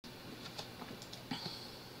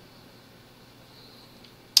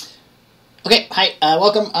Okay, hi,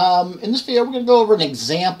 welcome. In this video, we're going to go over an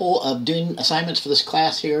example of doing assignments for this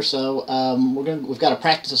class here. So we've got a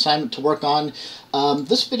practice assignment to work on.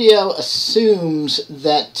 This video assumes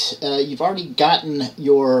that you've already gotten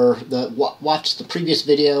watched the previous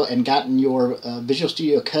video and gotten your Visual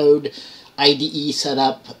Studio Code IDE set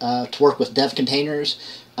up to work with dev containers.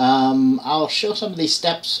 I'll show some of these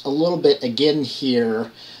steps a little bit again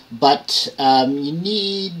here, but you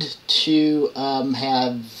need to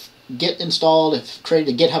have Git installed, if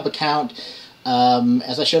created a GitHub account.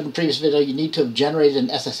 As I showed in the previous video, you need to have generated an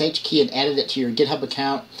SSH key and added it to your GitHub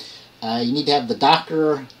account. You need to have the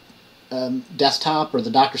Docker desktop or the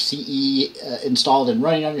Docker CE installed and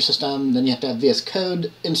running on your system. Then you have to have VSCode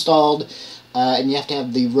installed, and you have to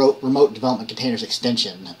have the remote development containers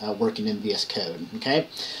extension working in VSCode. Okay,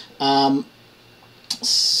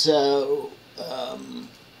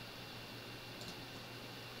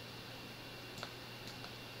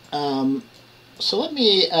 so let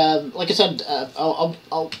me, like I said, I'll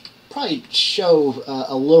probably show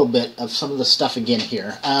a little bit of some of the stuff again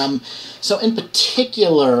here. So in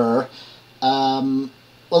particular, well,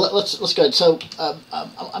 let's go ahead. So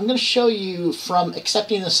I'm going to show you from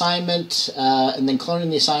accepting an assignment and then cloning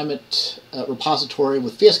the assignment repository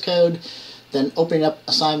with VSCode, then opening up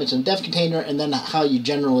assignments in dev container, and then how you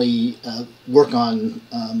generally work on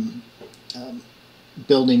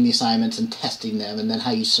building the assignments and testing them, and then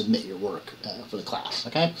how you submit your work for the class.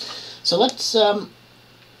 Okay, so let's let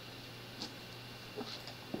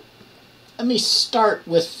me start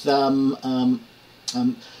with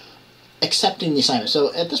accepting the assignment.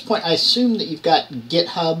 So at this point, I assume that you've got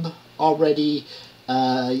GitHub already.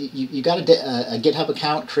 You got a GitHub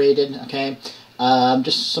account created. Okay,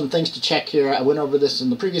 just some things to check here. I went over this in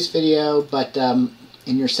the previous video, but in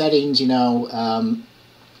your settings,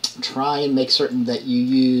 try and make certain that you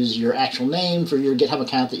use your actual name for your GitHub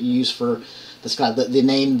account that you use for this class, the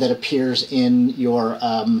name that appears in your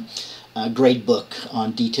grade book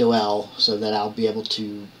on D2L, so that I'll be able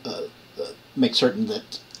to make certain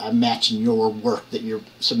that I'm matching your work that you're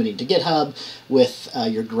submitting to GitHub with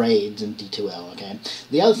your grades in D2L. Okay.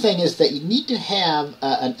 The other thing is that you need to have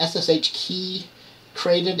an SSH key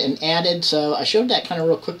created and added. So I showed that kind of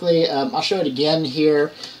real quickly. I'll show it again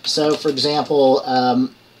here. So for example,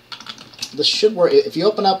 this should work if you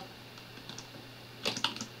open up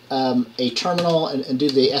a terminal and do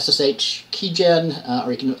the SSH keygen,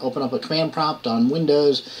 or you can open up a command prompt on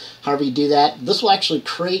Windows. However you do that, this will actually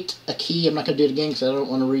create a key. I'm not going to do it again because I don't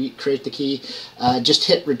want to recreate the key. Just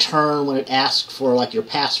hit return when it asks for like your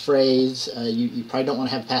passphrase. You probably don't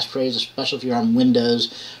want to have passphrase, especially if you're on Windows,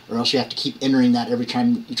 or else you have to keep entering that every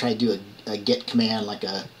time you try to do a git command, like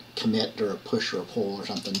a commit or a push or a pull or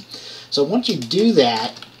something. So once you do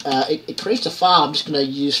that, it creates a file. I'm just going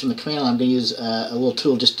to use from the command line. I'm going to use a little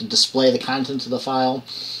tool just to display the contents of the file.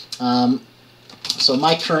 So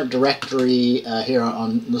my current directory here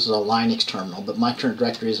this is a Linux terminal, but my current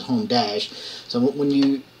directory is home dash. So when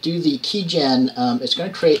you do the keygen, it's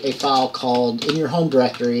going to create a file called in your home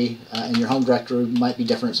directory, and your home directory might be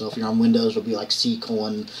different. So if you're on Windows, it'll be like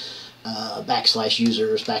C:\users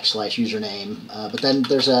 /username, but then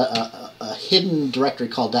there's a hidden directory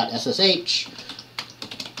called .sh,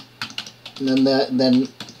 and then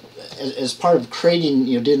as part of creating,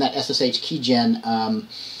 doing that SSH keygen,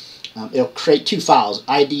 it'll create two files: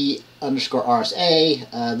 id_rsa.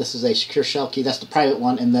 This is a secure shell key. That's the private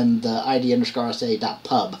one, and then the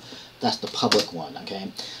id_rsa.pub. That's the public one.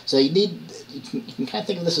 Okay, so you can kind of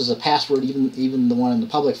think of this as a password, even the one in the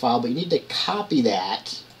public file, but you need to copy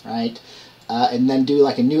that, right, and then do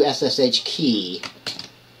like a new SSH key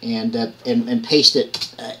and paste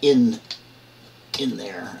it in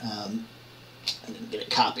there. I didn't get it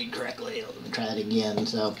copied correctly. Let me try that again.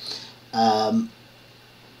 So I'll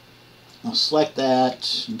select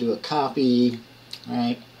that and do a copy,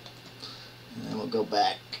 right, and then we'll go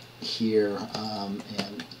back here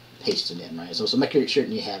and paste it in, right. So make sure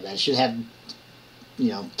you have that. It should have,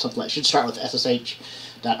 something like, it should start with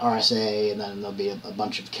ssh.rsa, and then there'll be a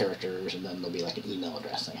bunch of characters, and then there'll be like an email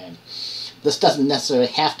address. Okay, this doesn't necessarily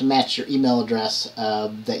have to match your email address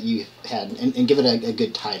that you had, and give it a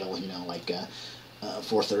good title, like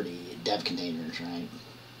 430 dev containers, right.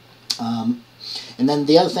 And then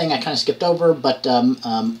the other thing I kind of skipped over, but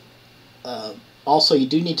also you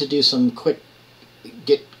do need to do some quick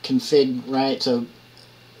git config, right. So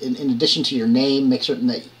in addition to your name, make certain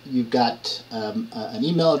that you've got an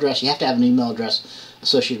email address. You have to have an email address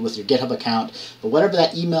associated with your GitHub account, but whatever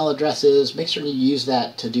that email address is, make sure you use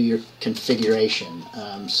that to do your configuration.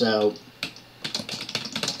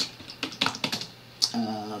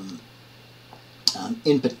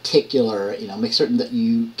 In particular, make certain that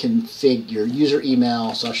you config your user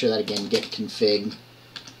email. So I'll show that again. Git config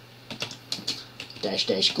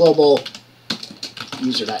 -- global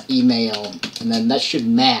user.email, and then that should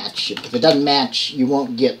match. If it doesn't match, you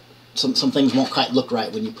won't get some things won't quite look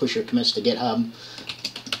right when you push your commits to GitHub.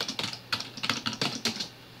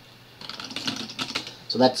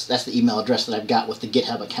 So that's the email address that I've got with the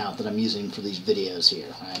GitHub account that I'm using for these videos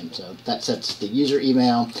here. Right? So that sets the user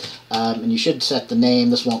email, and you should set the name.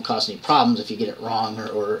 This won't cause any problems if you get it wrong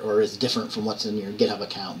or is different from what's in your GitHub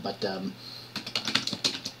account. But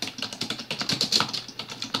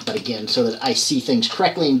again, so that I see things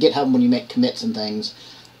correctly in GitHub when you make commits and things,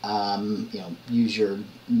 use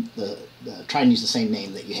try and use the same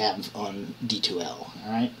name that you have on D2L.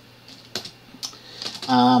 All right.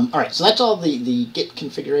 All right, so that's all the Git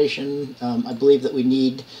configuration I believe that we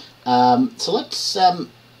need. So let's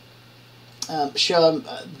show them.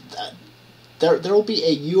 There will be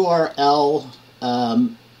a URL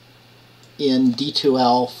in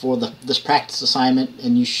D2L for this practice assignment,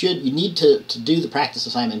 and you need to do the practice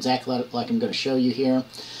assignment exactly like I'm going to show you here.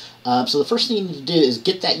 So the first thing you need to do is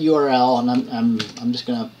get that URL, and I'm just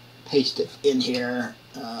going to paste it in here.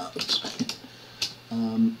 Oops.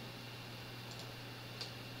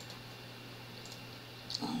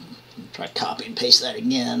 Try copy and paste that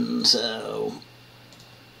again. So,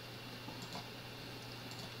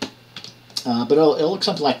 but it'll look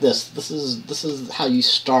something like this. This is how you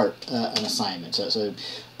start an assignment. So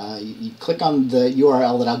you click on the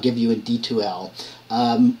URL that I'll give you in D2L.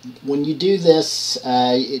 When you do this,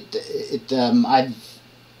 I've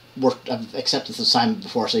accepted this assignment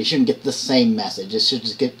before, so you shouldn't get the same message. It should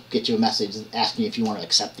just get you a message asking if you want to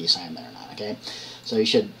accept the assignment or not. Okay. So you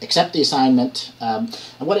should accept the assignment, and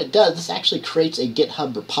what it does, this actually creates a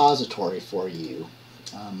GitHub repository for you.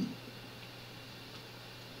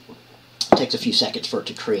 It takes a few seconds for it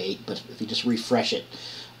to create, but if you just refresh it,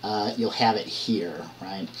 you'll have it here,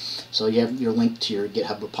 right? So you have your link to your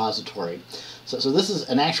GitHub repository. So this is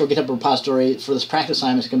an actual GitHub repository. For this practice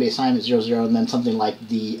assignment, it's going to be assignment 00, and then something like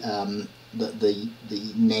the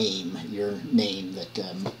name, your name that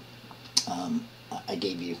I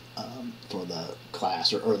gave you for the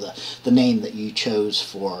class, or the name that you chose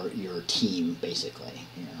for your team, basically.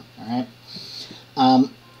 Here, all right.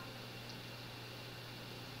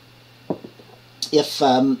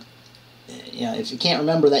 If you can't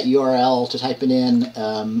remember that URL to type it in,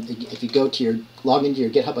 if you log into your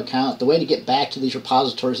GitHub account, the way to get back to these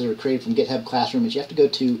repositories that are created from GitHub Classroom is you have to go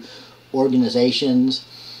to Organizations.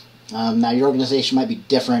 Now your organization might be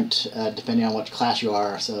different depending on what class you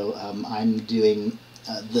are, so I'm doing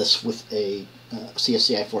this with a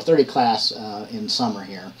CSCI 430 class in summer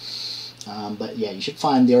here. But yeah, you should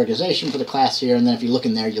find the organization for the class here, and then if you look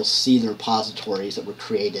in there, you'll see the repositories that were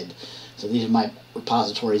created. So these are my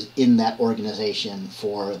repositories in that organization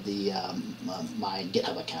for the my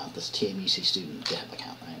GitHub account, this TMUC student GitHub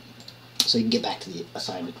account, right? So you can get back to the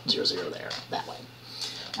assignment 00 there that way.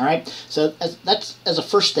 All right, so as a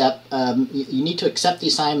first step, you need to accept the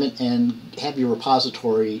assignment and have your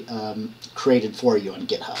repository created for you on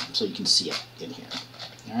GitHub, so you can see it in here.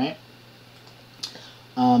 All right,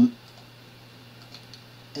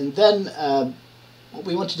 and then what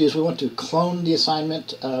we want to do is we want to clone the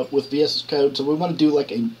assignment with VSCode. So we want to do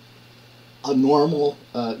like a normal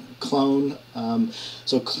clone.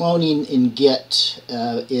 So cloning in Git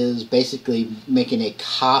is basically making a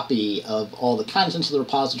copy of all the contents of the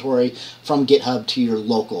repository from GitHub to your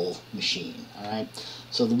local machine. All right.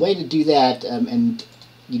 So the way to do that, and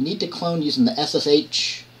you need to clone using the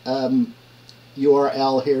SSH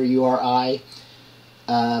URL here, URI.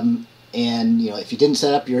 And if you didn't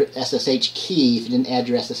set up your SSH key, if you didn't add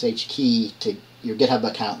your SSH key to your GitHub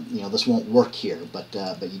account, this won't work here. But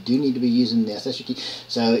you do need to be using the SSH key.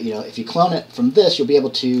 So if you clone it from this, you'll be able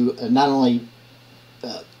to not only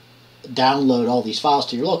download all these files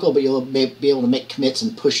to your local, but you'll be able to make commits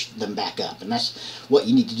and push them back up. And that's what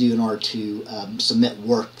you need to do in order to submit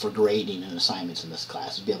work for grading and assignments in this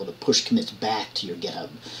class, is be able to push commits back to your GitHub.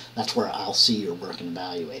 That's where I'll see your work and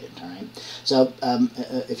evaluate it. All right. So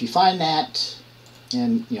if you find that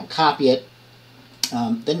and copy it,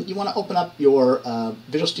 then you want to open up your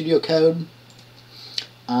Visual Studio Code.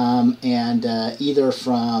 And either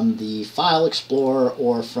from the File Explorer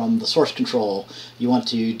or from the source control, you want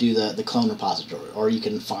to do the clone repository, or you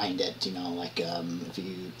can find it. Like if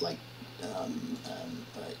you like,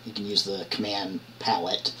 you can use the command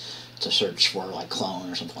palette to search for like clone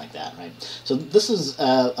or something like that, right? So this is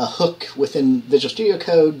a hook within Visual Studio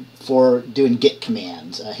Code for doing Git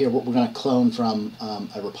commands. Here, we're going to clone from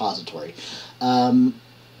a repository.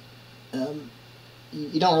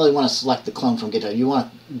 you don't really want to select the clone from GitHub. You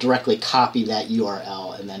want to directly copy that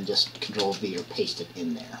URL and then just Control-V or paste it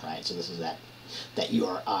in there, right? So this is that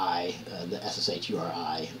URI, the SSH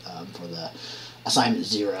URI for the assignment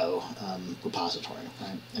 0 repository,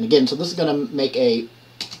 right? And again, so this is going to make a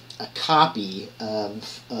copy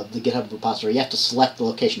of the GitHub repository. You have to select the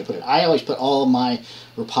location to put it. I always put all of my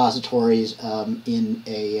repositories in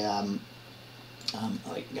a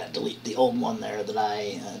I got to delete the old one there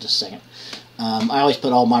that just a second. I always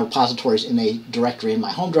put all my repositories in a directory, in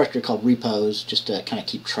my home directory called repos, just to kind of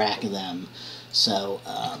keep track of them. So,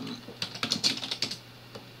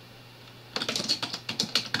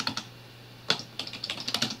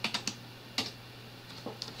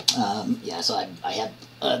 yeah, so I had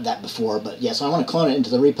that before, but yeah, so I want to clone it into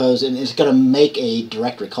the repos, and it's going to make a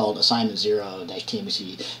directory called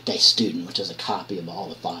assignment0-tmc-student, which is a copy of all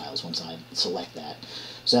the files once I select that.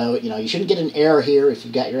 So, you shouldn't get an error here if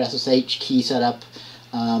you've got your SSH key set up,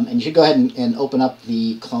 and you should go ahead and open up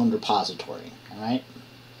the cloned repository, all right?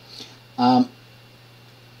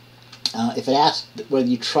 If it asks whether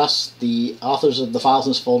you trust the authors of the files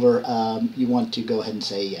in this folder, you want to go ahead and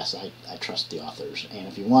say, yes, I trust the authors. And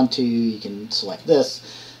if you want to, you can select this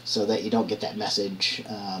so that you don't get that message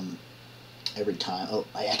every time. Oh,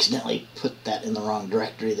 I accidentally put that in the wrong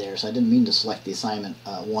directory there, so I didn't mean to select the assignment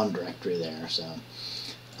 1 directory there. So,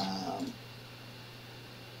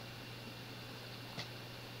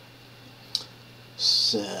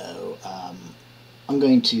 I'm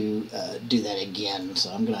going to do that again,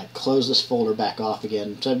 so I'm going to close this folder back off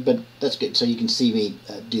again, but that's good, so you can see me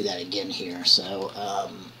do that again here. So,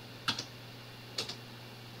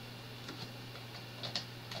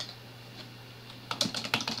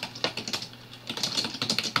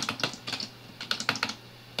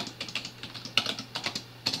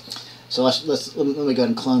 let me go ahead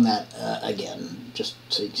and clone that again, just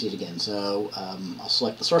so you can see it again. So I'll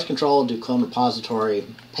select the source control, do clone repository,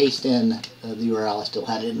 paste in the URL. I still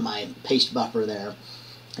had it in my paste buffer there.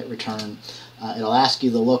 Hit return. It'll ask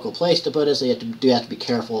you the local place to put it, so you have to be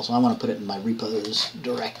careful. So I want to put it in my repos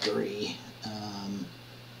directory.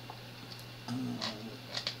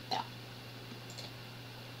 Yeah.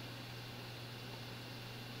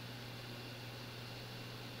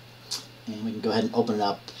 And we can go ahead and open it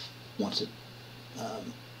up once it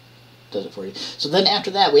does it for you. So then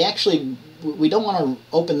after that, we don't want to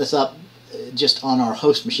open this up just on our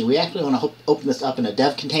host machine. We actually want to open this up in a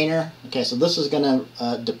dev container. Okay, so this is going to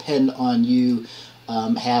depend on you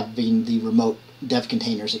having the remote dev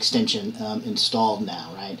containers extension installed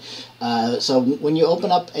now, right? So when you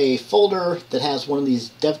open up a folder that has one of these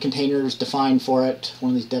dev containers defined for it, one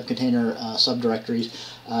of these dev container subdirectories,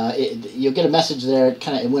 you'll get a message there.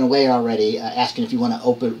 It went away already, asking if you want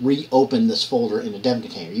to reopen this folder in a dev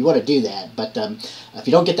container. You want to do that, but if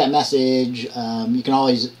you don't get that message, you can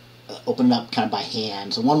always open it up kind of by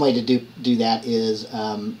hand. So one way to do that is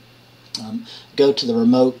go to the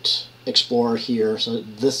remote Explorer here. So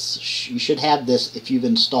you should have this if you've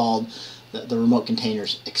installed the remote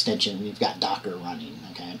containers extension and you've got Docker running.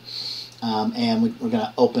 Okay, and we're going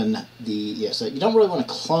to open so you don't really want to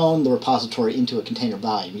clone the repository into a container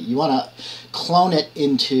volume. You want to clone it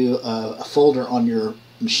into a folder on your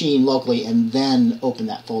machine locally and then open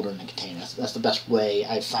that folder in a container. That's the best way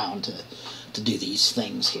I've found to do these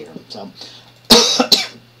things here. So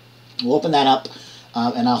we'll open that up,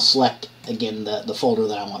 and I'll select again the folder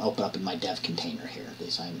that I want to open up in my dev container here, the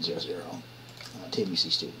assignment 00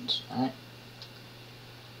 TMC students. All right.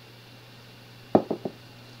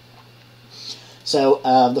 So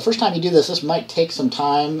the first time you do this might take some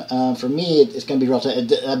time. For me, it's going to be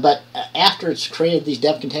relative, but after it's created these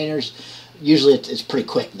dev containers, usually it's pretty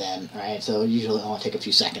quick then, right? So usually it'll only take a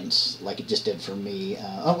few seconds, like it just did for me.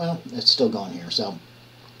 Oh well, it's still going here. So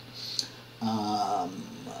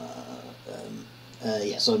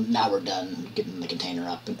yeah, so now we're done getting the container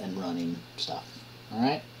up and running stuff. All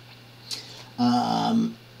right.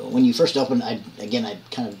 When you first open, I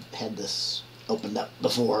kind of had this opened up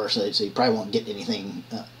before, so you probably won't get anything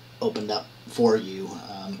opened up for you,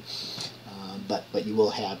 but you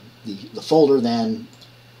will have the folder then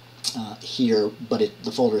here, but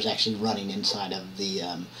the folder is actually running inside of the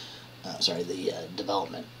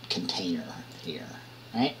development container here,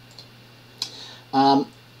 right?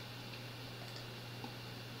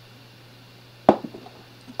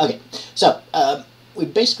 Okay, so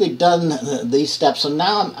we've basically done these steps, so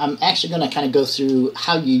now I'm actually going to kind of go through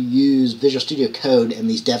how you use Visual Studio Code and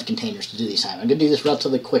these dev containers to do these. I'm going to do this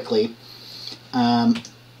relatively quickly.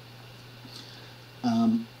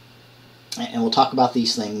 and we'll talk about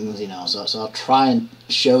these things, so I'll try and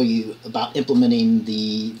show you about implementing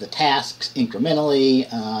the tasks incrementally,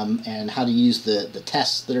 and how to use the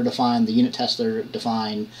tests that are defined, the unit tests that are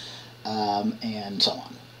defined, and so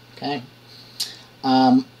on. Okay.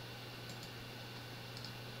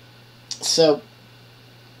 So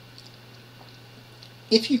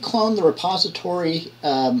if you clone the repository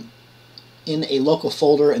in a local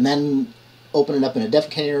folder and then open it up in a dev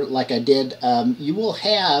container like I did, you will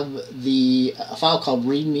have a file called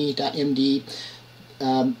readme.md.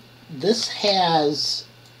 This has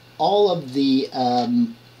all of the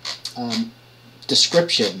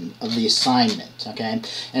description of the assignment, okay?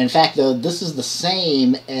 And in fact, though, this is the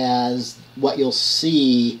same as what you'll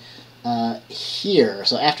see here.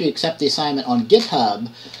 So after you accept the assignment on GitHub,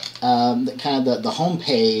 the home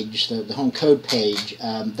page, the home code page,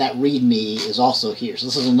 that README is also here. So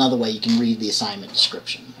this is another way you can read the assignment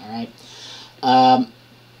description. All right.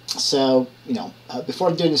 So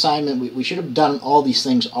before doing the assignment, we should have done all these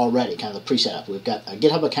things already, kind of the pre-setup. We've got a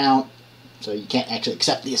GitHub account, so you can't actually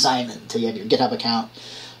accept the assignment until you have your GitHub account,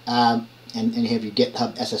 and you have your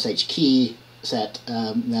GitHub SSH key set.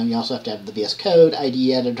 Then you also have to have the VSCode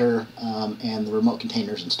IDE editor, and the remote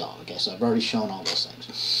containers installed. Okay, so I've already shown all those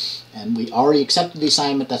things. And we already accepted the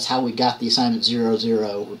assignment. That's how we got the assignment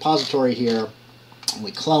 00 repository here, and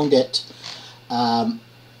we cloned it.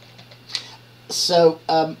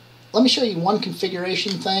 Let me show you one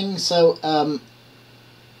configuration thing. So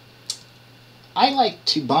I like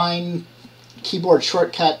to bind keyboard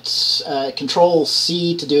shortcuts, Control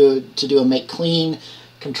C to do a make clean,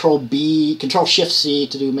 Control Shift C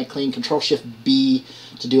to do a make clean, Control Shift B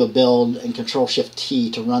to do a build, and Control Shift T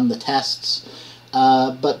to run the tests.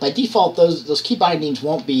 But by default, those key bindings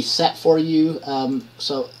won't be set for you.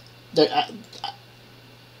 So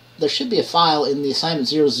there should be a file in the assignment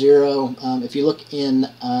 00. If you look in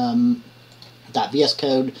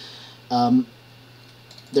 .VSCode,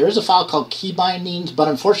 there is a file called key bindings, but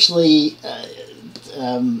unfortunately,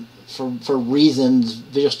 for reasons,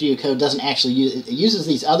 Visual Studio Code doesn't actually use it. It uses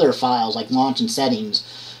these other files like launch and settings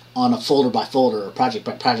on a folder by folder or project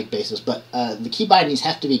by project basis, but the key bindings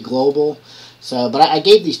have to be global. So, but I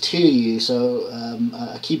gave these to you. So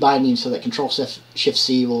a key binding so that Control Shift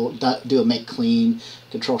C will do a make clean,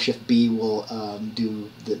 Control Shift B will do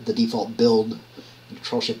the default build, and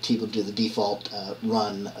Control Shift T will do the default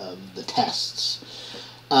run of the tests.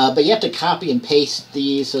 But you have to copy and paste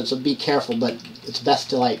these, so be careful. But it's best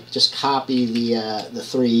to just copy the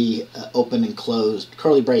three open and closed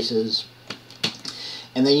curly braces,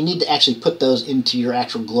 and then you need to actually put those into your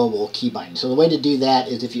actual global key binding. So the way to do that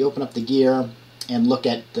is if you open up the gear and look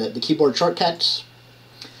at the keyboard shortcuts,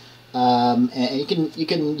 and you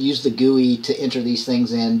can use the GUI to enter these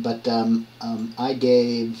things in. But I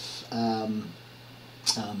gave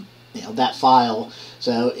that file.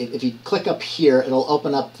 So if you click up here, it'll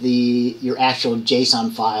open up your actual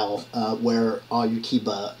JSON file where all your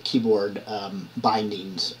keyboard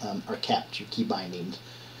bindings are kept, your key bindings.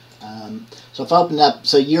 So if I open up,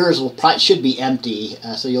 so yours should be empty.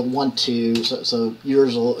 So you'll want to, so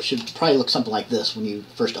yours should probably look something like this when you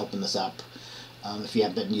first open this up. If you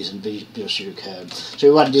haven't been using Visual Studio Code, so what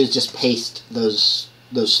you want to do is just paste those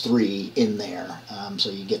three in there. So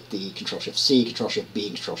you get the Control Shift C, Control Shift B,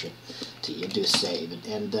 and Control Shift T, and do a save.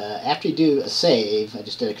 And after you do a save, I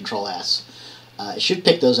just did a Control S. It should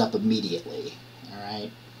pick those up immediately. All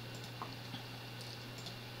right.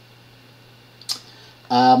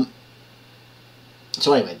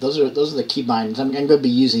 So anyway, those are the key bindings. I'm going to be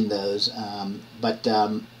using those,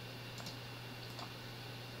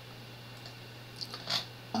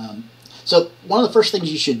 so one of the first things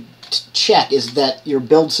you should check is that your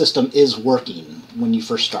build system is working when you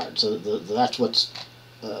first start. So that's what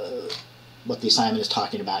the assignment is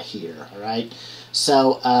talking about here. All right.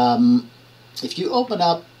 So if you open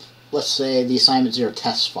up, let's say, the assignment 0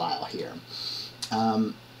 test file here.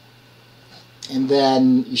 And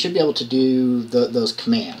then you should be able to do those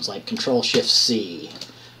commands, like Control Shift C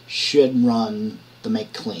should run the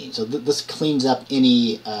make clean. So this cleans up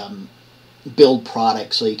any build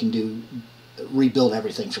product, so you can rebuild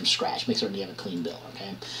everything from scratch. Make certain you have a clean build.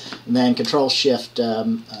 Okay, and then Control Shift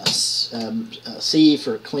C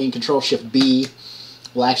for clean. Control Shift B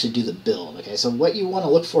will actually do the build. Okay, so what you want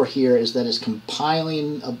to look for here is that it's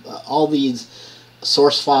compiling all these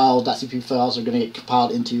source files, .cpp files, are going to get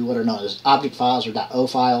compiled into what are known as object files or .o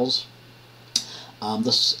files.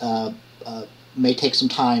 This may take some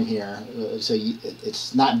time here, so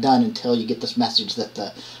it's not done until you get this message that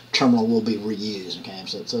the terminal will be reused. Okay,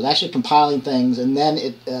 so it's actually compiling things, and then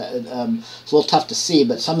it's a little tough to see,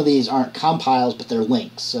 but some of these aren't compiles, but they're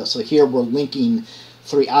links. So here we're linking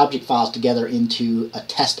three object files together into a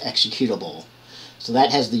test executable. So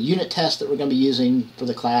that has the unit test that we're going to be using for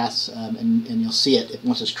the class, and you'll see it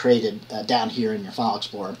once it's created down here in your File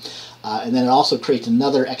Explorer. And then it also creates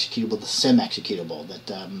another executable, the sim executable,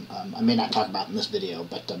 that I may not talk about in this video,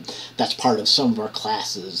 but that's part of some of our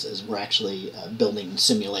classes, as we're actually building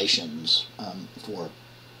simulations for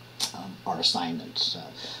our assignments.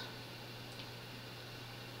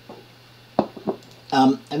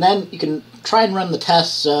 And then you can try and run the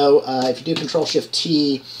test. So if you do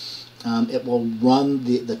Control-Shift-T, it will run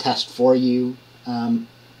the test for you. And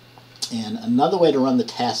another way to run the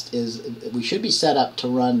test is we should be set up to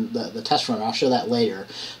run the test runner. I'll show that later.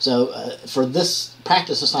 So for this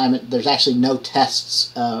practice assignment, there's actually no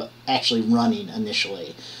tests actually running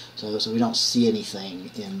initially. So we don't see anything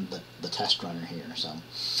in the test runner here. So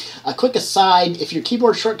a quick aside, if your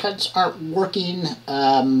keyboard shortcuts aren't working,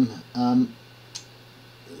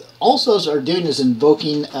 all those are doing is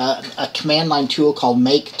invoking a command line tool called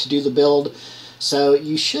make to do the build. So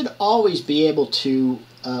you should always be able to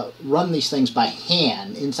run these things by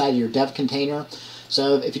hand inside of your dev container.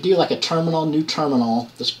 So if you do like a terminal, new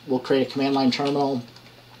terminal, this will create a command line terminal,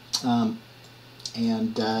 and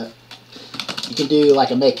you can do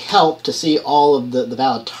like a make help to see all of the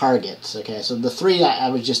valid targets. Okay, so the three that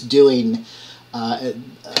I was just doing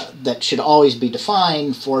that should always be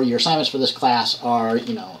defined for your assignments for this class are,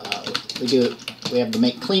 we have the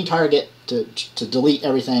make clean target to delete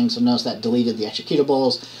everything. So notice that deleted the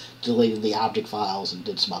executables, deleted the object files, and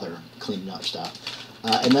did some other cleaning up stuff.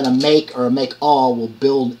 And then a make or a make all will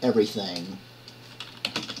build everything.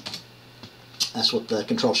 That's what the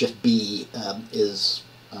Control-Shift-B is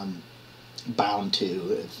bound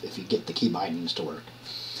to if you get the key bindings to work.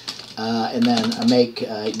 And then a make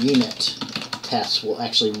unit tests will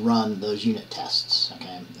actually run those unit tests.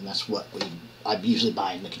 Okay, and that's what I usually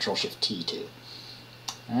bind the Control-Shift-T to.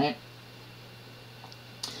 All right.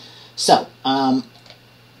 So,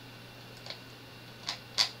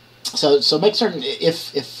 so make certain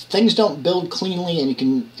if things don't build cleanly and you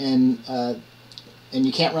can and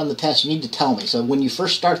you can't run the test, you need to tell me. So when you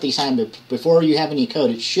first start the assignment, before you have any code,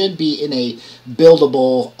 it should be in a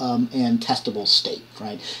buildable and testable state,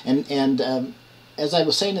 right? And as I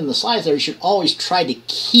was saying in the slides there, you should always try to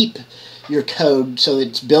keep your code so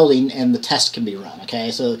it's building and the test can be run.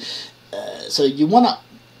 Okay, so so you want to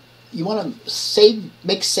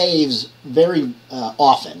make saves very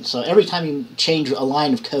often. So every time you change a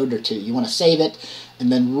line of code or two, you want to save it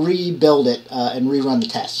and then rebuild it and rerun the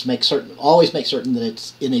tests. Always make certain that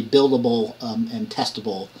it's in a buildable and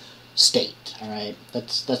testable state. All right,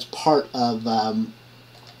 that's part of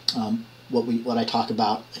what I talk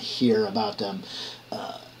about here about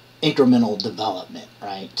incremental development,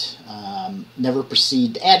 right? Never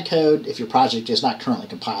proceed to add code if your project is not currently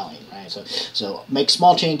compiling, right? So make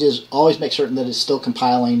small changes, always make certain that it's still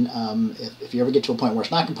compiling. If you ever get to a point where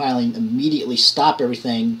it's not compiling, immediately stop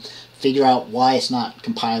everything, figure out why it's not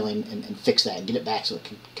compiling, and fix that, and get it back so it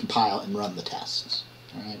can compile and run the tests,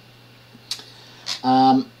 all right?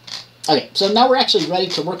 Okay, so now we're actually ready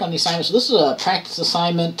to work on the assignment. So this is a practice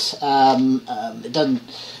assignment. It doesn't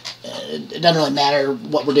really matter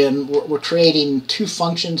what we're doing. We're creating two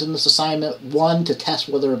functions in this assignment. One to test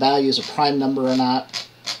whether a value is a prime number or not,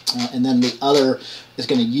 and then the other is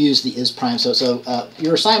going to use the isPrime. So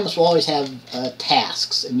your assignments will always have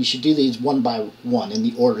tasks, and you should do these one by one in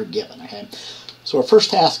the order given. Okay. So our first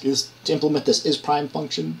task is to implement this isPrime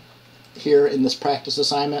function here in this practice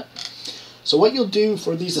assignment. So what you'll do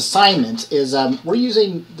for these assignments is we're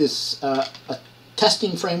using this a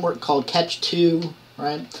testing framework called Catch2,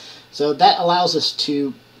 right? So that allows us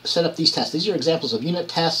to set up these tests. These are examples of unit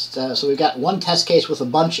tests. So we've got one test case with a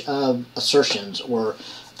bunch of assertions or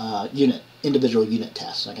individual unit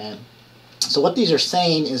tests. Okay. So what these are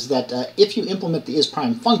saying is that if you implement the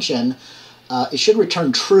isPrime function, it should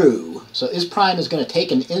return true. So isPrime is going to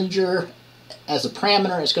take an integer as a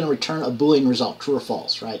parameter. It's going to return a Boolean result, true or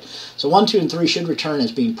false, right? So 1, 2, and 3 should return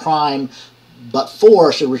as being prime, but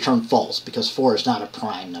 4 should return false because 4 is not a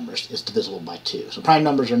prime number. It's divisible by 2. So prime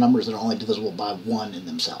numbers are numbers that are only divisible by 1 in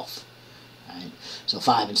themselves. Right? So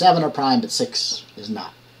 5 and 7 are prime, but 6 is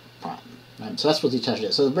not prime. Right? So that's what the test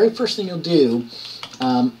is. So the very first thing you'll do,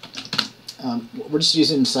 we're just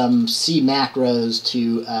using some C macros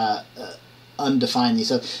to undefine these.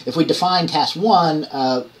 So if we define task 1,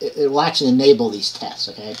 it will actually enable these tests.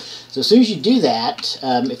 Okay. So as soon as you do that,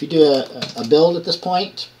 if you do a build at this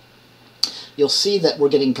point, you'll see that we're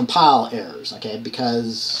getting compile errors. Okay,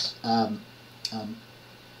 because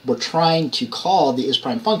we're trying to call the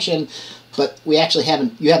isPrime function, but we actually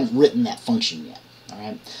you haven't written that function yet. All right.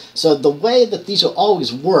 Right? So the way that these will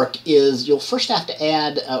always work is you'll first have to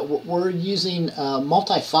add, we're using a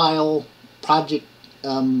multi-file project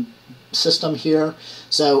system here.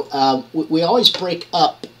 So we always break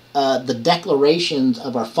up the declarations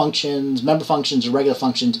of our functions, member functions, or regular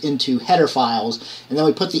functions into header files, and then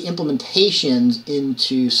we put the implementations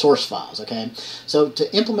into source files. Okay, so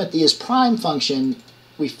to implement the isPrime function,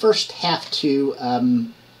 we first have to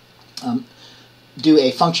do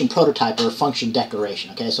a function prototype or a function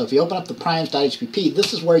declaration. Okay, so if you open up the primes.hpp,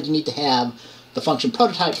 this is where you need to have the function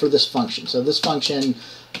prototype for this function. So this function,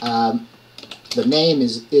 the name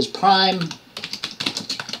is isPrime.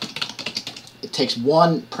 It takes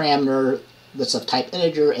one parameter that's of type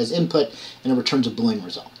integer as input, and it returns a Boolean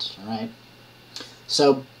result. All right.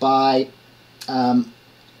 So by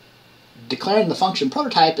declaring the function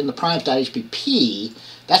prototype in the primes.hpp,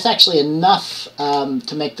 that's actually enough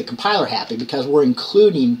to make the compiler happy, because we're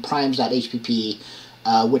including primes.hpp,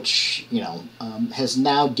 which has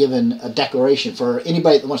now given a declaration for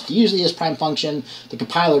anybody that wants to use the isPrime function. The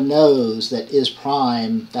compiler knows that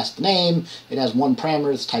isPrime, that's the name. It has one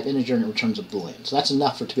parameter, it's type integer, and it returns a Boolean. So that's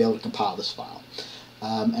enough for it to be able to compile this file.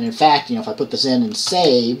 And in fact, if I put this in and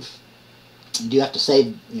save, you do have to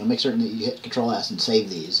save. Make certain that you hit Control S and save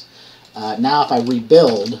these. Now, if I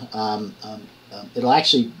rebuild, it'll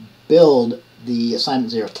actually build the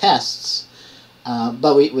assignment 0 tests.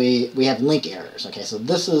 But we have link errors. Okay, so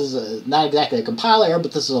this is not exactly a compile error,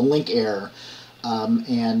 but this is a link error,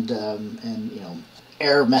 and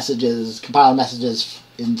error messages, compile messages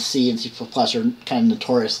in C and C++ are kind of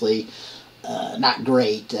notoriously not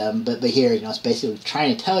great. But here, it's basically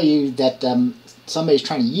trying to tell you that somebody's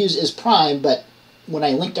trying to use isPrime, but when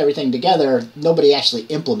I linked everything together, nobody actually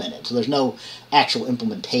implemented, so there's no actual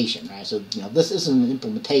implementation, right? So this isn't an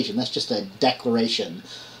implementation; that's just a declaration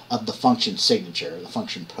of the function signature, the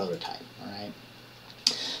function prototype. All right.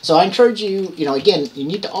 So I encourage you, again, you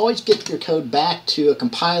need to always get your code back to a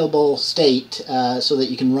compilable state so that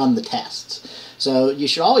you can run the tests. So you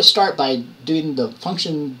should always start by doing the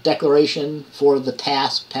function declaration for the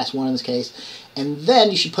task 1 in this case, and then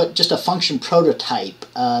you should put just a function prototype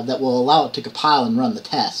that will allow it to compile and run the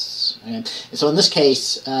tests. Right? And so in this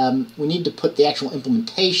case, we need to put the actual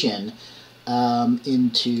implementation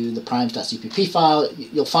into the primes.cpp file.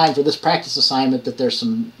 You'll find for this practice assignment that there's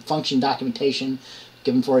some function documentation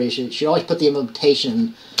given for you. You should always put the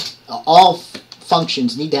implementation. All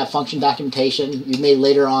functions need to have function documentation. You may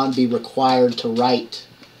later on be required to write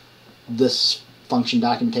this function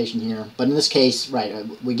documentation here, but in this case, right,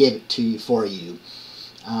 we gave it to you for you.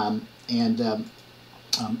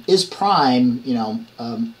 isPrime,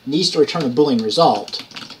 needs to return a Boolean result.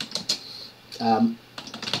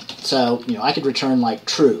 So, I could return like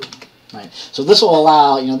true, right? So this will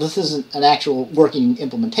allow, this isn't an actual working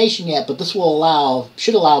implementation yet, but this will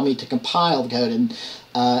should allow me to compile the code, and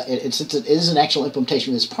since it is an actual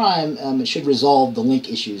implementation of isPrime, it should resolve the link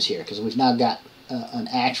issues here, because we've now got an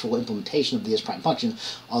actual implementation of the isPrime function,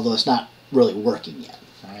 although it's not really working yet.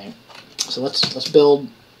 All right. So let's build.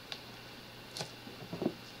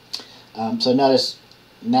 So notice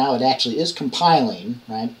now it actually is compiling,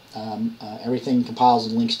 right? Everything compiles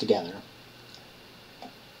and links together.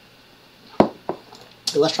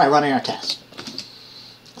 So let's try running our test.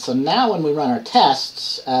 So now when we run our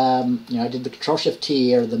tests, I did the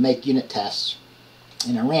Control-Shift-T, or the make unit tests,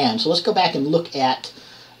 and I ran. So let's go back and look at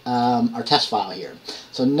our test file here.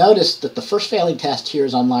 So notice that the first failing test here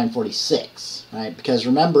is on line 46, right? Because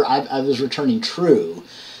remember, I was returning true.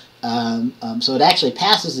 So it actually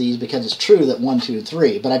passes these because it's true that 1, 2, and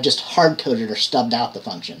 3, but I've just hard-coded or stubbed out the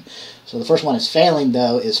function. So the first one is failing,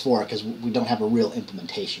 though, is 4, because we don't have a real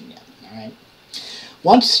implementation yet. All right.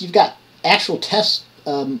 Once you've got actual tests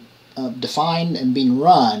defined and being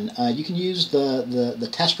run, you can use the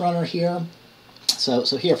test runner here.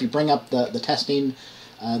 So here, if you bring up the testing,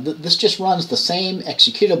 this just runs the same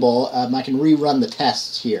executable. I can rerun the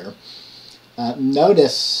tests here.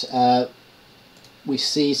 Notice we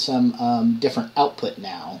see some different output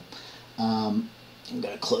now. I'm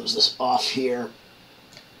going to close this off here.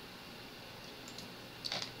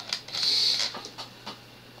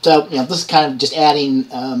 So, this is kind of just adding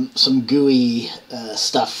some GUI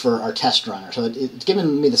stuff for our test runner. So it's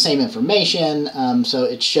giving me the same information, so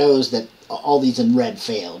it shows that all these in red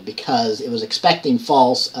failed because it was expecting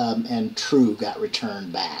false and true got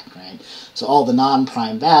returned back, right? So all the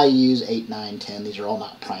non-prime values, 8, 9, 10, these are all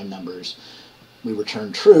not prime numbers. We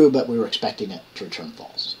returned true, but we were expecting it to return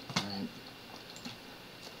false.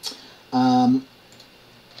 All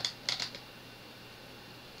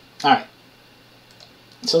right.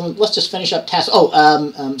 So let's just finish up tasks.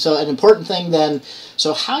 So an important thing then,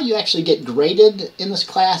 so how you actually get graded in this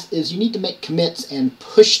class is you need to make commits and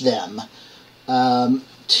push them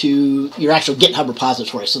to your actual GitHub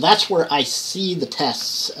repository. So that's where I see the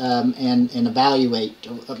tests and evaluate,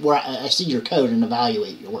 where I see your code and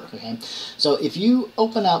evaluate your work. Okay, so if you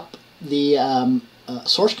open up the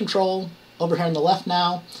source control over here on the left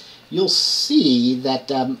now, you'll see that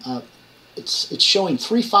it's showing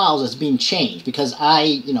 3 files as being changed because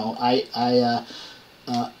I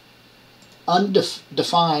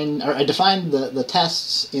defined the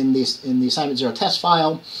tests in the assignment 0 test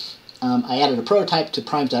file. I added a prototype to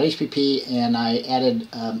primes.hpp, and I added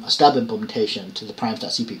a stub implementation to the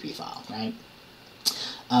primes.cpp file. Right.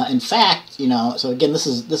 In fact, so again, this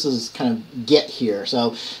is kind of Git here.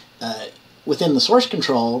 So within the source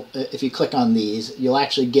control, if you click on these, you'll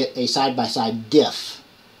actually get a side-by-side diff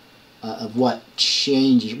of what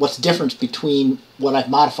changes, what's the difference between what I've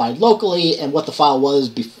modified locally and what the file was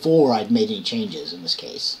before I'd made any changes in this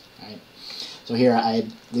case. Right? So here,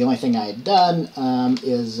 the only thing I had done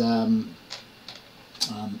is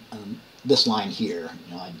this line here.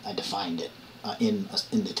 I defined it in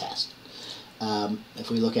the test. If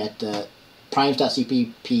we look at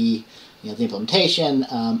primes.cpp, the implementation,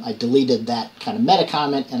 I deleted that kind of meta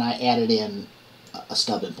comment and I added in a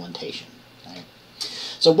stub implementation. Right?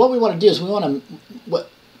 So what we want to do is we want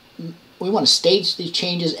to stage these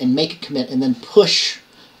changes and make a commit and then push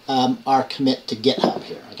our commit to GitHub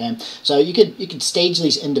here. Okay, so you could stage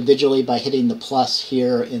these individually by hitting the plus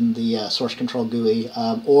here in the source control GUI,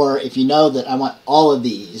 or if you know that I want all of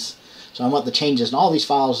these, so I want the changes in all these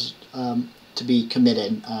files to be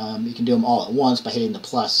committed, you can do them all at once by hitting the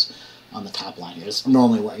plus on the top line here. That's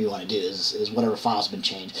normally what you want to do is whatever file's been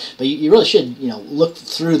changed. But you really should look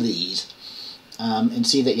through these and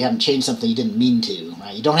see that you haven't changed something you didn't mean to.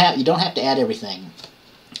 Right? You don't have to add everything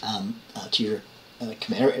to your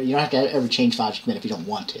commit. You don't have to add every change file to commit if you don't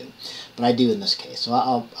want to. But I do in this case. So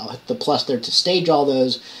I'll hit the plus there to stage all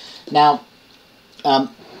those. Now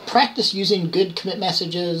practice using good commit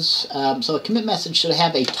messages. So a commit message should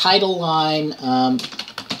have a title line.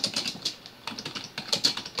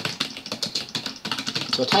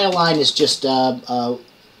 So a title line is just a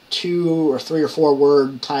 2 or 3 or 4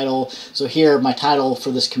 word title. So here my title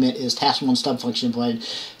for this commit is task 1 stub function implemented.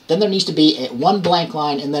 Then there needs to be one blank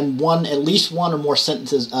line and then at least one or more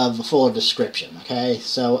sentences of a fuller description. Okay,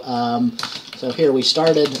 so so here we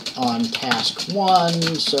started on task 1.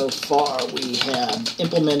 So far we have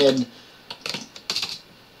implemented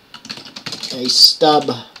a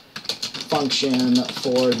stub function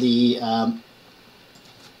for the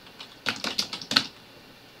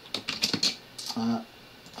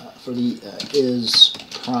is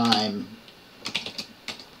prime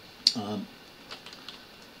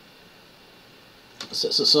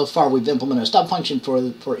so far we've implemented a stub function for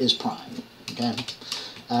is prime. Okay,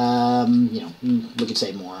 we could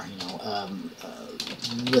say more.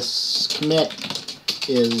 This commit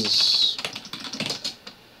is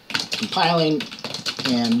compiling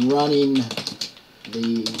and running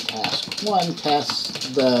the task 1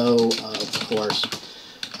 test, though of course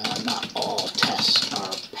not all tests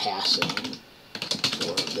are passing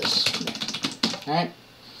for this commit. All right,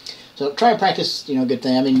 so try to practice. Good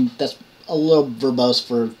thing. I mean, that's a little verbose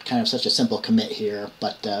for kind of such a simple commit here,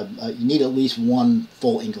 but you need at least one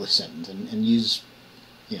full English sentence and use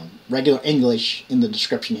regular English in the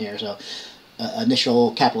description here. So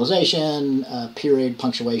initial capitalization, period,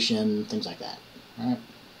 punctuation, things like that. All right.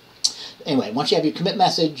 Anyway, once you have your commit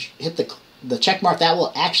message, hit the check mark. That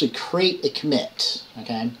will actually create a commit.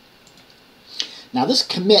 Okay. Now this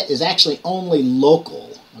commit is actually only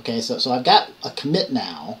local. Okay, so I've got a commit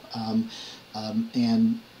now,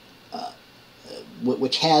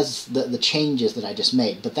 which has the changes that I just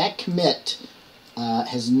made. But that commit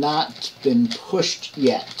has not been pushed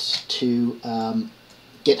yet to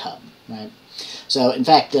GitHub. Right. So in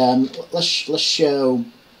fact, let's show.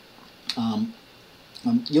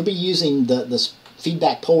 You'll be using this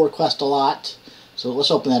feedback pull request a lot. So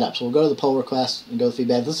let's open that up. So we'll go to the pull request and go to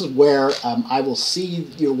feedback. This is where I will see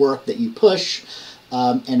your work that you push,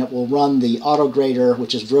 and it will run the auto grader,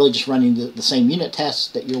 which is really just running the same unit tests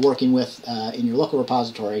that you're working with in your local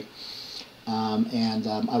repository. And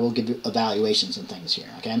I will give you evaluations and things here.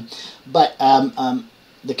 Okay, but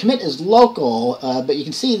the commit is local, but you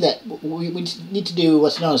can see that we need to do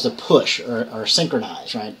what's known as the push or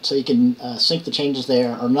synchronize, right? So you can sync the changes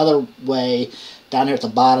there, or another way. Down here at the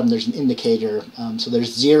bottom, there's an indicator. So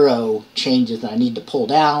there's 0 changes that I need to pull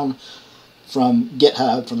down from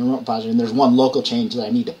GitHub, from the remote repository, and there's 1 local change that I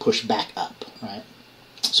need to push back up, right?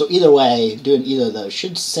 So either way, doing either of those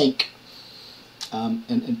should sync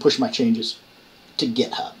and push my changes to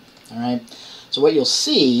GitHub. All right. So what you'll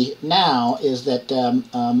see now is that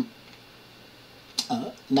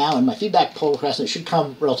now in my feedback pull request, it should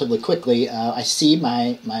come relatively quickly. I see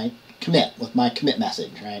my commit with my commit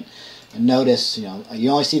message, right? And notice, you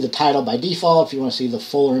only see the title by default. If you want to see the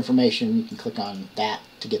fuller information, you can click on that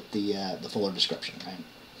to get the fuller description, right?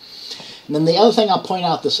 And then the other thing I'll point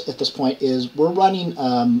out at this point is we're running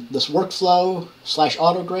this workflow /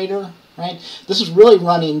 autograder, right? This is really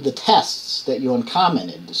running the tests that you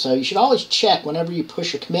uncommented. So you should always check whenever you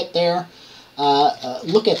push a commit there.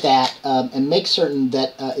 Look at that and make certain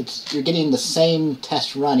that you're getting the same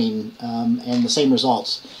test running and the same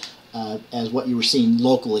results as what you were seeing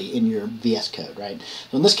locally in your VSCode, right?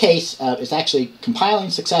 So in this case, it's actually compiling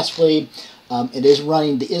successfully. It is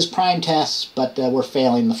running the isPrime tests, but we're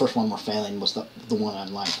failing. The first one we're failing was the one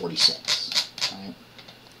on line 46, right?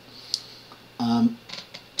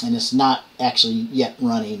 And it's not actually yet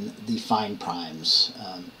running the find primes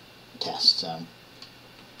test. So.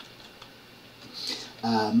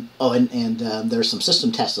 There's some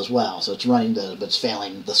system tests as well, so it's running but it's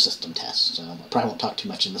failing the system tests. So I probably won't talk too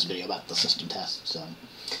much in this video about the system tests. So,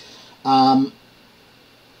 all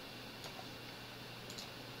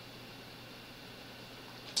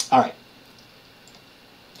right.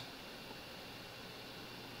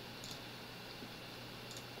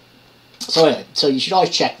 So anyway, so you should always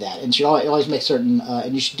check that, and you should always make certain,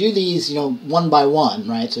 and you should do these, one by one,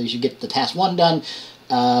 right? So you should get the task 1 done.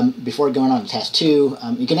 Before going on to task 2,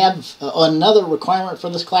 you can have another requirement for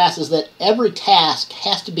this class is that every task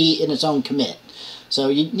has to be in its own commit. So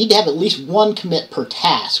you need to have at least one commit per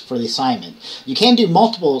task for the assignment. You can do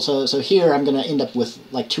multiple, so here I'm going to end up with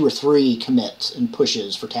like 2 or 3 commits and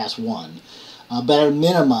pushes for task 1. But at a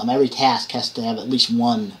minimum, every task has to have at least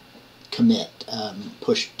one commit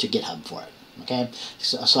pushed to GitHub for it. Okay,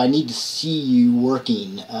 so I need to see you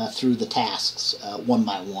working through the tasks one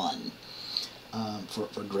by one.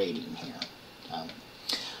 For grading here.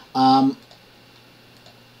 All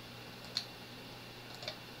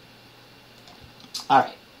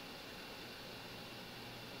right.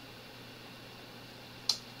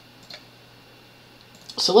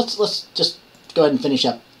 So let's just go ahead and finish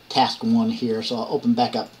up task 1 here. So I'll open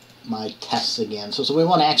back up my tests again. So we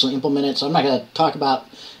want to actually implement it. So I'm not going to talk about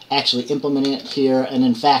actually implementing it here. And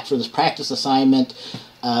in fact, for this practice assignment,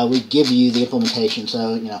 we give you the implementation.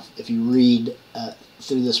 So, if you read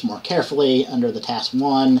through this more carefully under the task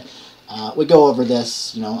 1, we go over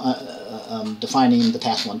this, defining the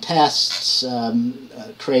task 1 tests,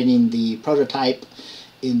 creating the prototype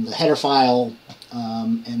in the header file,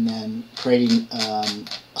 and then creating a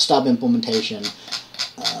stub implementation.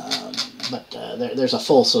 But there's a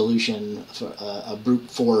full solution for a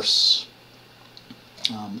brute force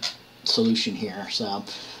solution here. So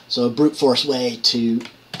a brute force way to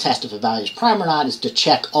test if a value is prime or not is to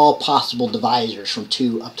check all possible divisors from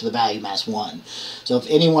 2 up to the value -1. So if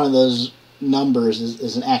any one of those numbers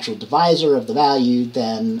is an actual divisor of the value,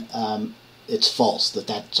 then it's false that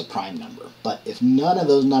that's a prime number. But if none of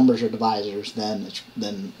those numbers are divisors,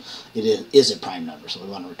 then it is a prime number. So we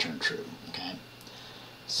want to return true. Okay.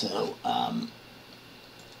 So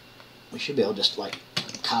we should be able to just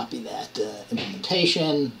copy that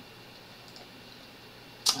implementation.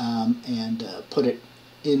 And put it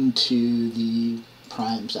into the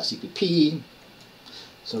primes.cpp.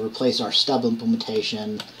 So replace our stub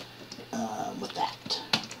implementation with that,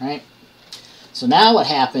 right? So now what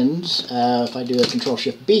happens, if I do a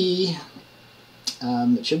Control-Shift-B,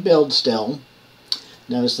 it should build still.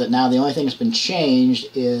 Notice that now the only thing that's been changed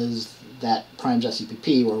is that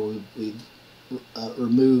primes.cpp where we've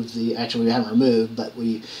removed actually we haven't removed, but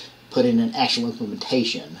we put in an actual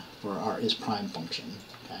implementation for our isPrime function.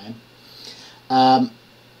 Okay.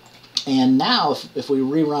 And now if we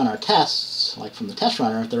rerun our tests, like from the test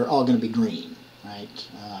runner, they're all going to be green, right?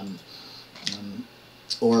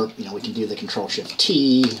 Or we can do the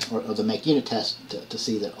Control-Shift-T or the make unit test to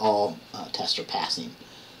see that all tests are passing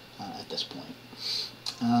at this point.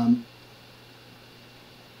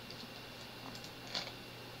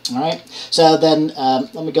 All right. So then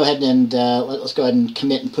let me go ahead and let's go ahead and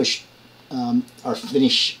commit and push or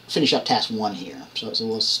finish up task 1 here. So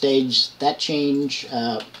we'll stage that change.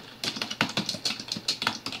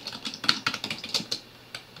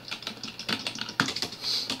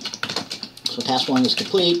 So task 1 is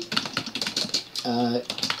complete.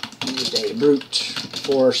 Used a brute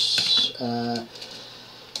force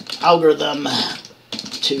algorithm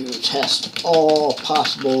to test all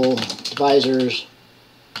possible divisors.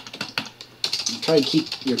 Try and keep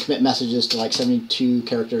your commit messages to like 72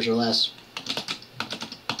 characters or less.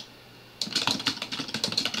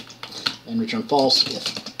 and return false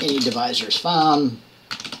if any divisor is found.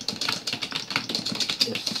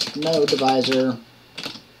 If no divisor,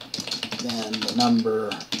 then the number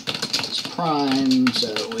is prime,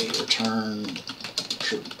 so we return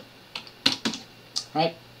true.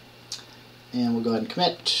 Right? And we'll go ahead and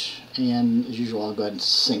commit, and as usual, I'll go ahead and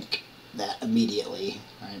sync that immediately.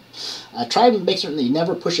 Right? Try to make certain that you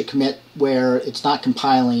never push a commit where it's not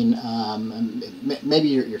compiling. Maybe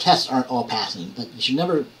your tests aren't all passing, but you should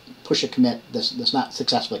never push a commit that's not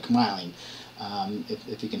successfully compiling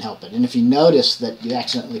if you can help it. And if you notice that you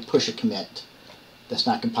accidentally push a commit that's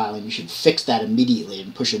not compiling, you should fix that immediately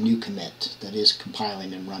and push a new commit that is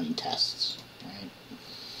compiling and running tests. Right?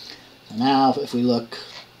 So now if we look,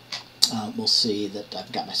 we'll see that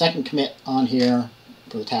I've got my second commit on here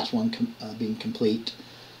for the task 1 being complete.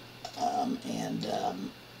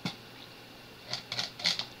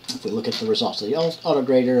 If we look at the results of the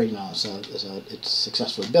autograder, so it's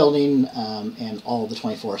successfully building, and all the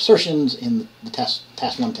 24 assertions in the task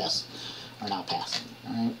 1 tests are now passing.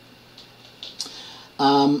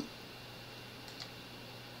 All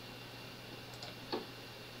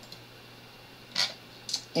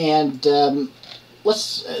right.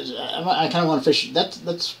 Let's. I kind of want to finish.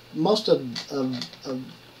 That's most of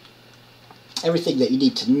everything that you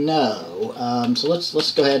need to know. So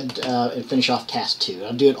let's go ahead and finish off task 2.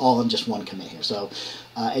 I'll do it all in just one commit here. So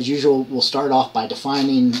as usual, we'll start off by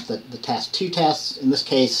defining the task 2 tests. In this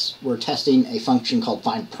case, we're testing a function called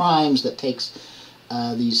find primes that takes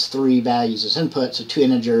these 3 values as input, so 2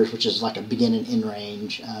 integers, which is like a begin and end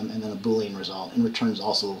range, and then a Boolean result, and returns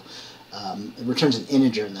also. It returns an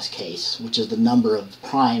integer in this case, which is the number of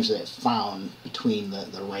primes that it found between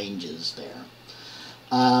the ranges there.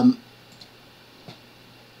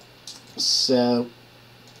 So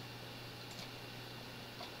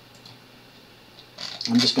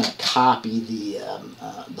I'm just going to copy the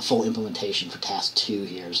full implementation for task 2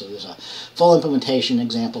 here. So there's a full implementation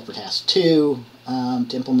example for task 2 to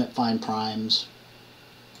implement find primes.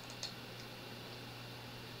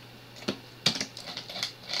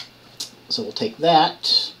 So we'll take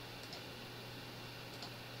that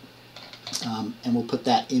and we'll put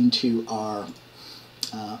that into our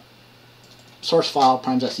source file,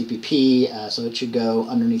 primes.cpp, so it should go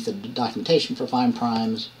underneath the documentation for find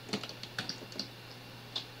primes.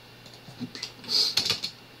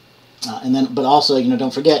 And then, but also,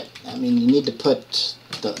 don't forget, you need to put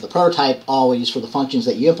the prototype always for the functions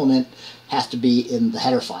that you implement has to be in the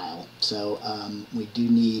header file. So we do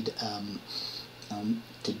need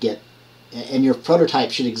to get, and your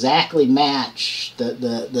prototype should exactly match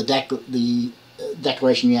the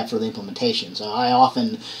declaration you have for the implementation. So I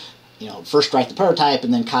often, first write the prototype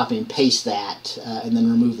and then copy and paste that, and then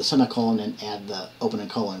remove the semicolon and add the opening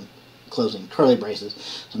colon, closing curly braces.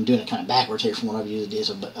 So I'm doing it kind of backwards here from what I've usually do.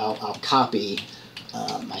 So, but I'll copy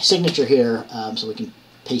my signature here so we can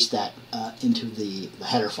paste that into the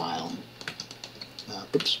header file.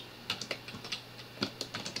 Oops.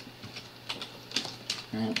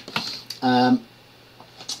 All right.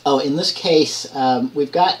 In this case,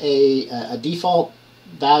 we've got a default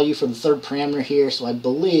value for the third parameter here, so I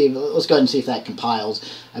believe, let's go ahead and see if that compiles.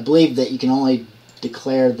 I believe that you can only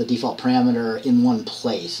declare the default parameter in one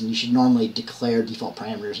place, and you should normally declare default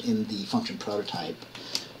parameters in the function prototype.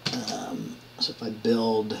 So if I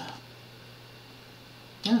build,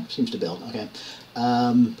 yeah, seems to build, okay.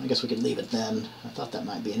 I guess we could leave it then. I thought that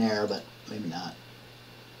might be an error, but maybe not.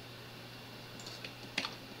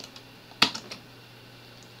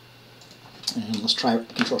 And let's try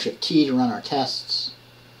Control-Shift-T to run our tests.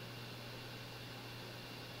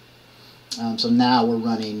 So now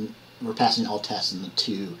we're passing all tests in the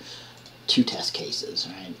two test cases,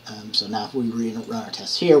 right? So now if we run our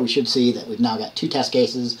tests here, we should see that we've now got 2 test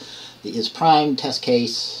cases. The isPrime test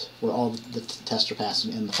case, where all the tests are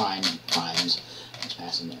passing, and the find primes is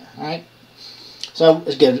passing there, all right? So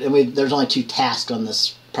it's good, and there's only 2 tasks on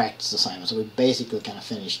this practice assignment, so we basically kind of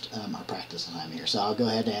finished our practice assignment here. So I'll go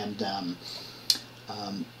ahead and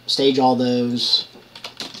stage all those.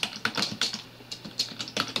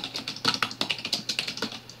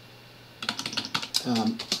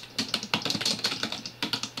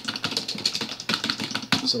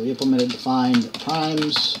 So we implemented the find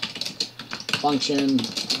primes function.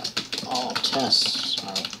 All tests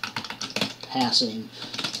are passing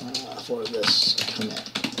for this commit.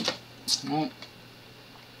 All right.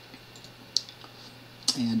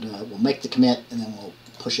 And we'll make the commit, and then we'll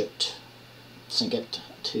push it, sync it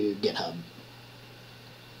to GitHub.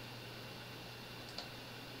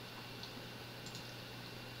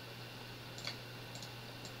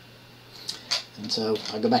 And so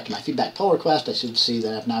if I go back to my feedback pull request, I should see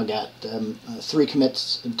that I've now got 3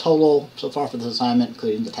 commits in total so far for this assignment,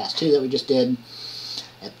 including the task 2 that we just did.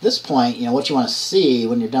 At this point, what you want to see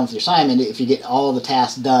when you're done with your assignment, if you get all the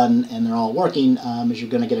tasks done and they're all working, is you're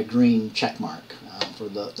going to get a green check mark for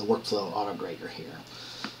the workflow auto grader here.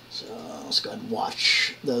 So let's go ahead and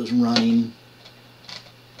watch those running.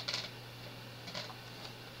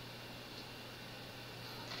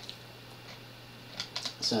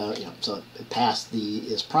 So, so it passed the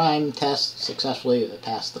is prime test successfully. It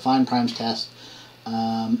passed the find primes test.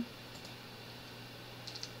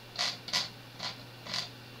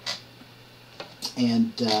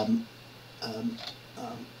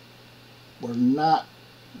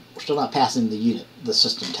 We're still not passing the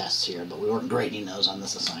system tests here, but we weren't grading those on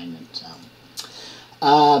this assignment. So,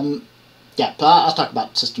 yeah, but I'll talk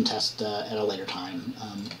about system tests at a later time.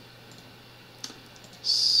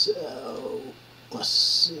 So let's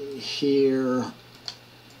see here.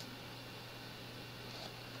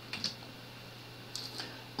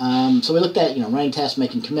 So we looked at running tests,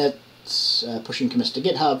 making commits, pushing commits to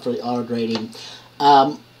GitHub for the auto grading.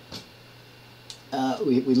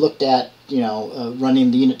 We looked at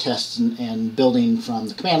running the unit tests and building from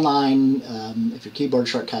the command line if your keyboard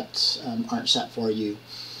shortcuts aren't set for you.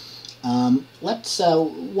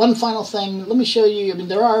 One final thing, let me show you.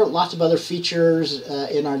 There are lots of other features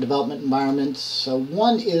in our development environment. So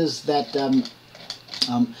one is that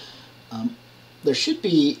there should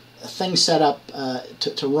be things set up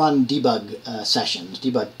to run debug sessions,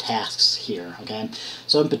 debug tasks here. Okay,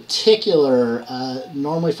 so in particular,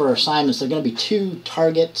 normally for assignments, there are going to be 2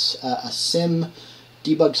 targets: a sim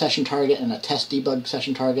debug session target and a test debug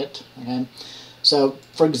session target. Okay, so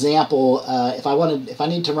for example, if I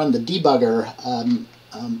need to run the debugger on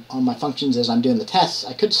my functions as I'm doing the tests,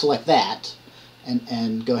 I could select that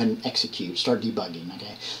and go ahead and execute, start debugging.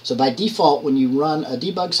 Okay, so by default, when you run a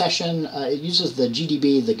debug session, it uses the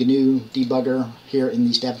GDB, the GNU debugger here in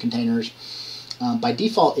these dev containers. By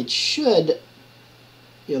default, it should,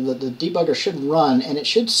 the debugger should run, and it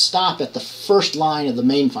should stop at the first line of the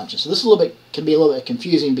main function. So this can be a little bit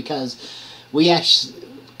confusing because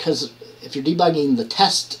if you're debugging the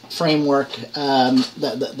test framework,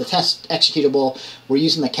 the test executable, we're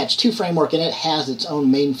using the catch2 framework, and it has its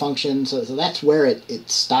own main function, so that's where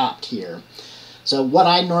it stopped here. So what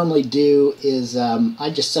I normally do is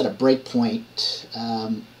I just set a breakpoint.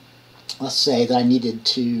 Let's say that I needed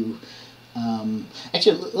to,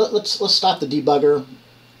 actually let's stop the debugger,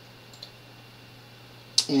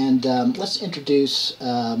 and let's introduce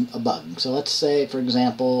a bug. So let's say, for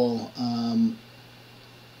example,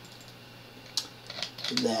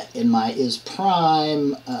 that in my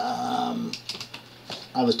isPrime,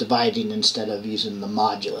 I was dividing instead of using the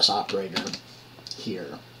modulus operator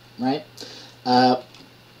here, right?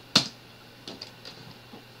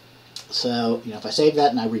 So, if I save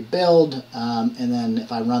that and I rebuild, and then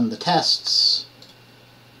if I run the tests,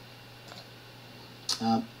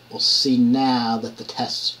 we'll see now that the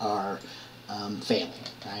tests are failing,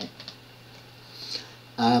 right?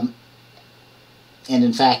 And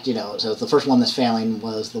in fact, so the first one that's failing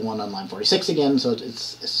was the one on line 46 again, so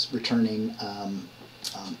it's returning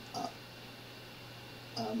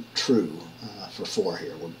true for 4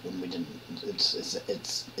 here when we didn't.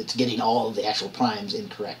 It's getting all of the actual primes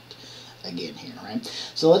incorrect again here, right?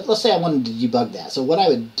 So let's say I wanted to debug that. So what I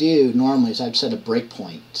would do normally is I'd set a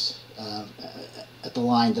breakpoint at the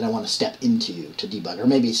line that I want to step into to debug, or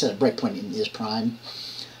maybe set a breakpoint in isPrime,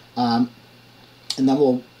 and then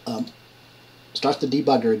we'll start the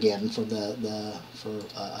debugger again for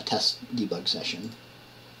a test debug session.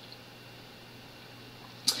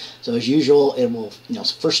 So as usual, it will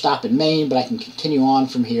first stop in main, but I can continue on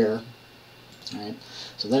from here. All right.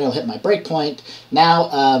 So then it'll hit my breakpoint. Now,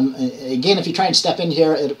 again, if you try and step in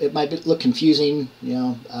here, it might look confusing,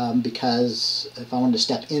 because if I wanted to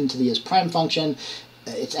step into the isPrime function,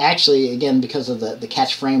 it's actually, again, because of the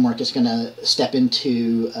catch framework, it's going to step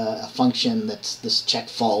into a function that's this check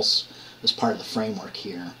false as part of the framework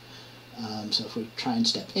here. So if we try and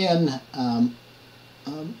step in,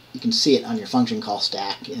 you can see it on your function call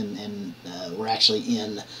stack, and we're actually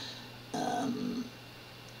in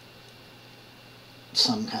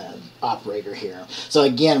some kind of operator here. So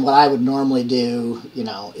again, what I would normally do,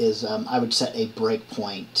 is I would set a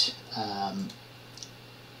breakpoint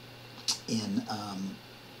in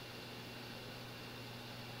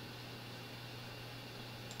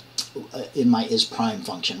my isPrime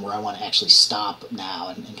function, where I want to actually stop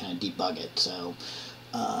now and kind of debug it. So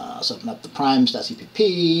let's open up the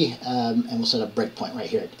primes.cpp, and we'll set a breakpoint right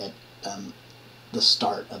here at the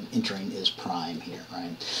start of entering isPrime here,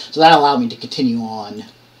 right? So that allowed me to continue on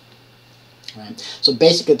Right. So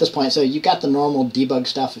basically at this point, so you've got the normal debug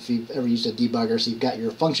stuff if you've ever used a debugger. So you've got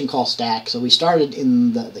your function call stack. So we started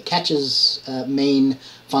in the catches main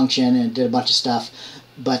function and did a bunch of stuff.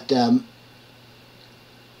 But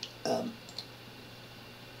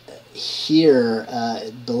here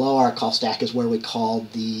below our call stack is where we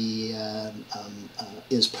called the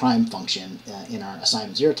isPrime function in our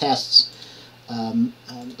assignment 0 tests.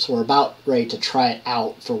 So we're about ready to try it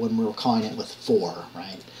out for when we were calling it with for,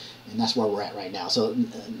 right? And that's where we're at right now. So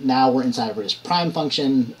now we're inside of our isPrime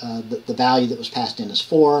function. The value that was passed in is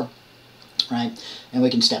 4, right? And we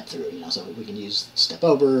can step through, you know, so we can use step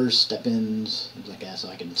overs, step ins, things like that. So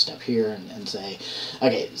I can step here and say,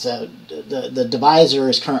 okay, so the divisor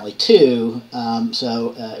is currently 2,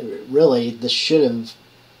 really this should have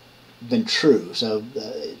been true. So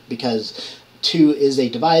because 2 is a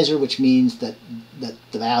divisor, which means that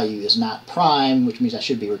the value is not prime, which means I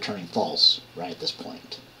should be returning false right at this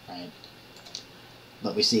point, right?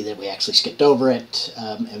 But we see that we actually skipped over it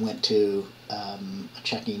and went to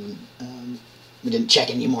checking. We didn't check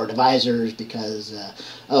any more divisors because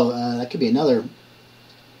that could be another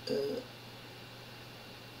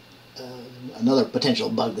potential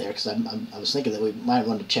bug there, because I was thinking that we might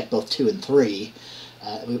want to check both 2 and 3.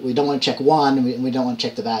 We don't want to check 1, and we don't want to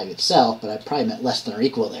check the value itself, but I probably meant less than or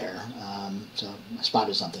equal there. So I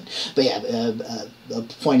spotted something. But yeah, the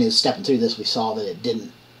point is, stepping through this, we saw that it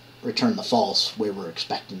didn't return the false where we were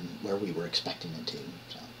expecting it to.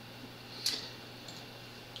 So.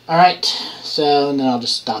 All right, so and then I'll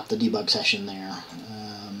just stop the debug session there.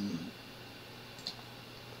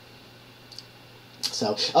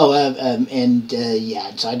 So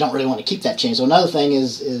I don't really want to keep that change. So another thing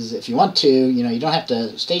is if you want to, you know, you don't have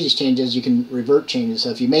to stage these changes. You can revert changes. So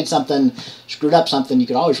if you made something, screwed up something, you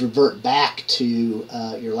could always revert back to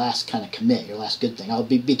your last kind of commit, your last good thing. I'll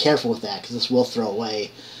be careful with that because this will throw away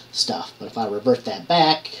stuff. But if I revert that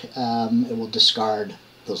back, it will discard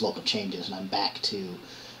those local changes, and I'm back to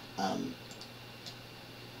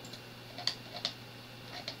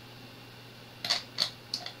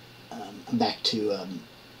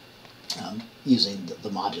using the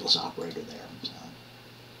modulus operator there. So.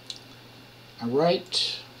 All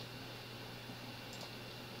right.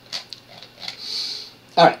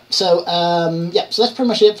 All right. So yeah. So that's pretty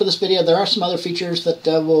much it for this video. There are some other features that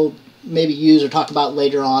we'll maybe use or talk about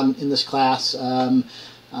later on in this class.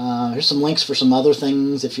 Here's some links for some other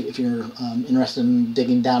things if you're interested in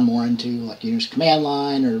digging down more into like Unix command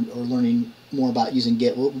line or learning more about using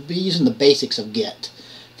Git. We'll be using the basics of Git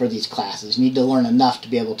for these classes. You need to learn enough to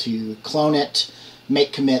be able to clone it,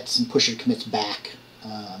 make commits, and push your commits back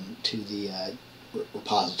to the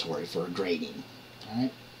repository for grading. All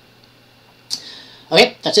right.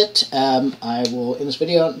 Okay, that's it. I will end this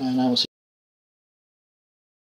video, and I will see